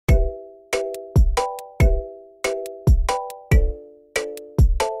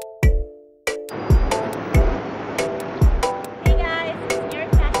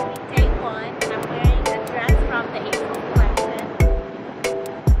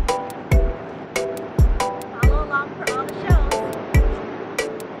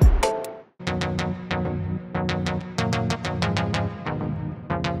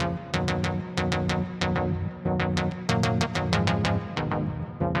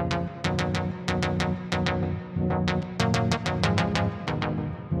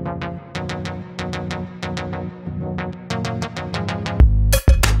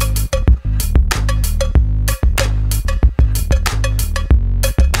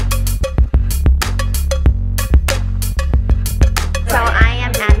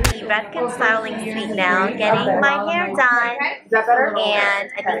in Styling Suite now, getting my hair done, and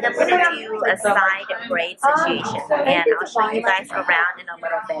I think I'm going to do a side braid situation, and I'll show you guys around in a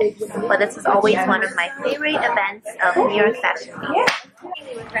little bit. But this is always one of my favorite events of New York Fashion Week.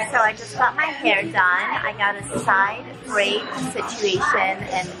 So I just got my hair done. I got a side braid situation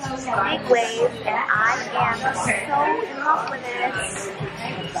and big wave, and I am so in love with it.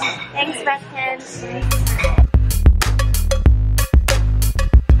 Thanks, Beckton.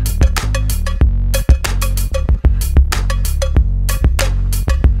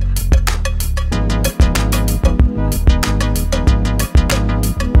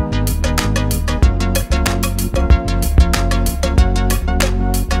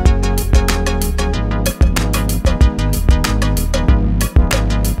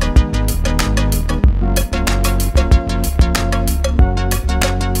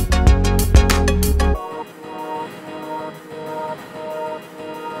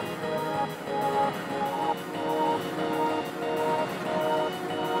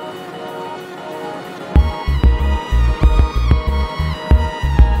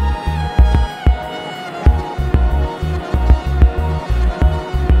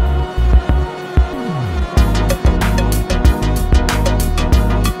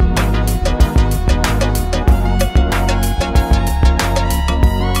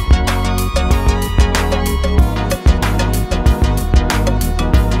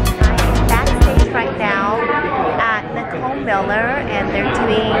 Miller, and they're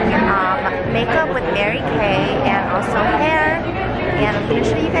doing makeup with Mary Kay and also hair, and I'm going to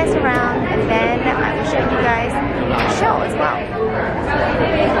show you guys around, and then I will show you guys the show as well.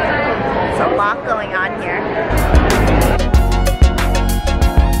 There's a lot going on here.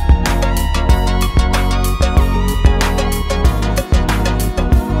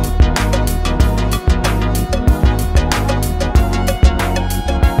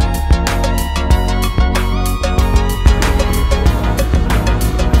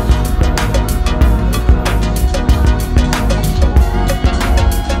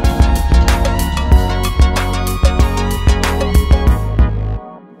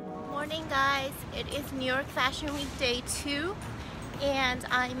 It is New York Fashion Week Day 2, and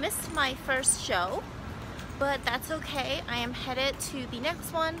I missed my first show, but that's okay. I am headed to the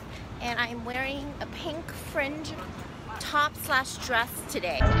next one, and I am wearing a pink fringe top slash dress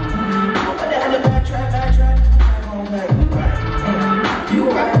today.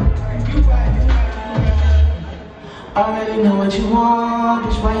 Already know what you want,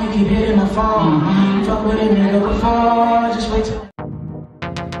 that's why you keep hitting my phone. Fuck with a nigga before, just wait till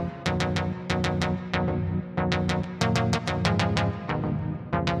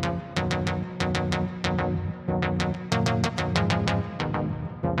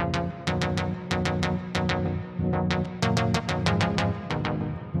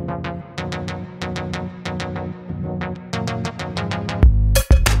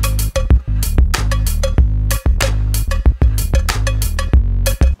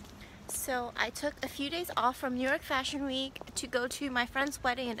So I took a few days off from New York Fashion Week to go to my friend's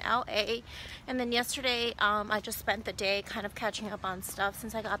wedding in LA, and then yesterday I just spent the day kind of catching up on stuff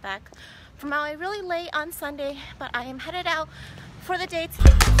since I got back from LA really late on Sunday, but I am headed out for the dates.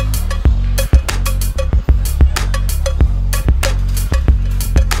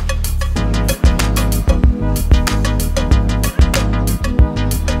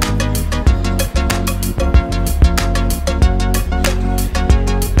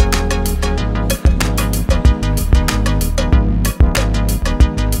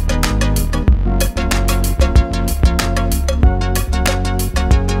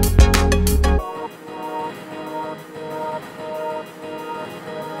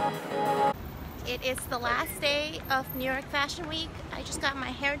 It is the last day of New York Fashion Week. I just got my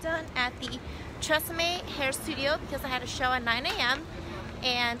hair done at the Tresemme hair studio because I had a show at 9 a.m.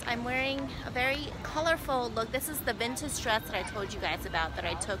 and I'm wearing a very colorful look. This is the vintage dress that I told you guys about that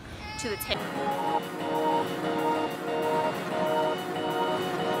I took to the table.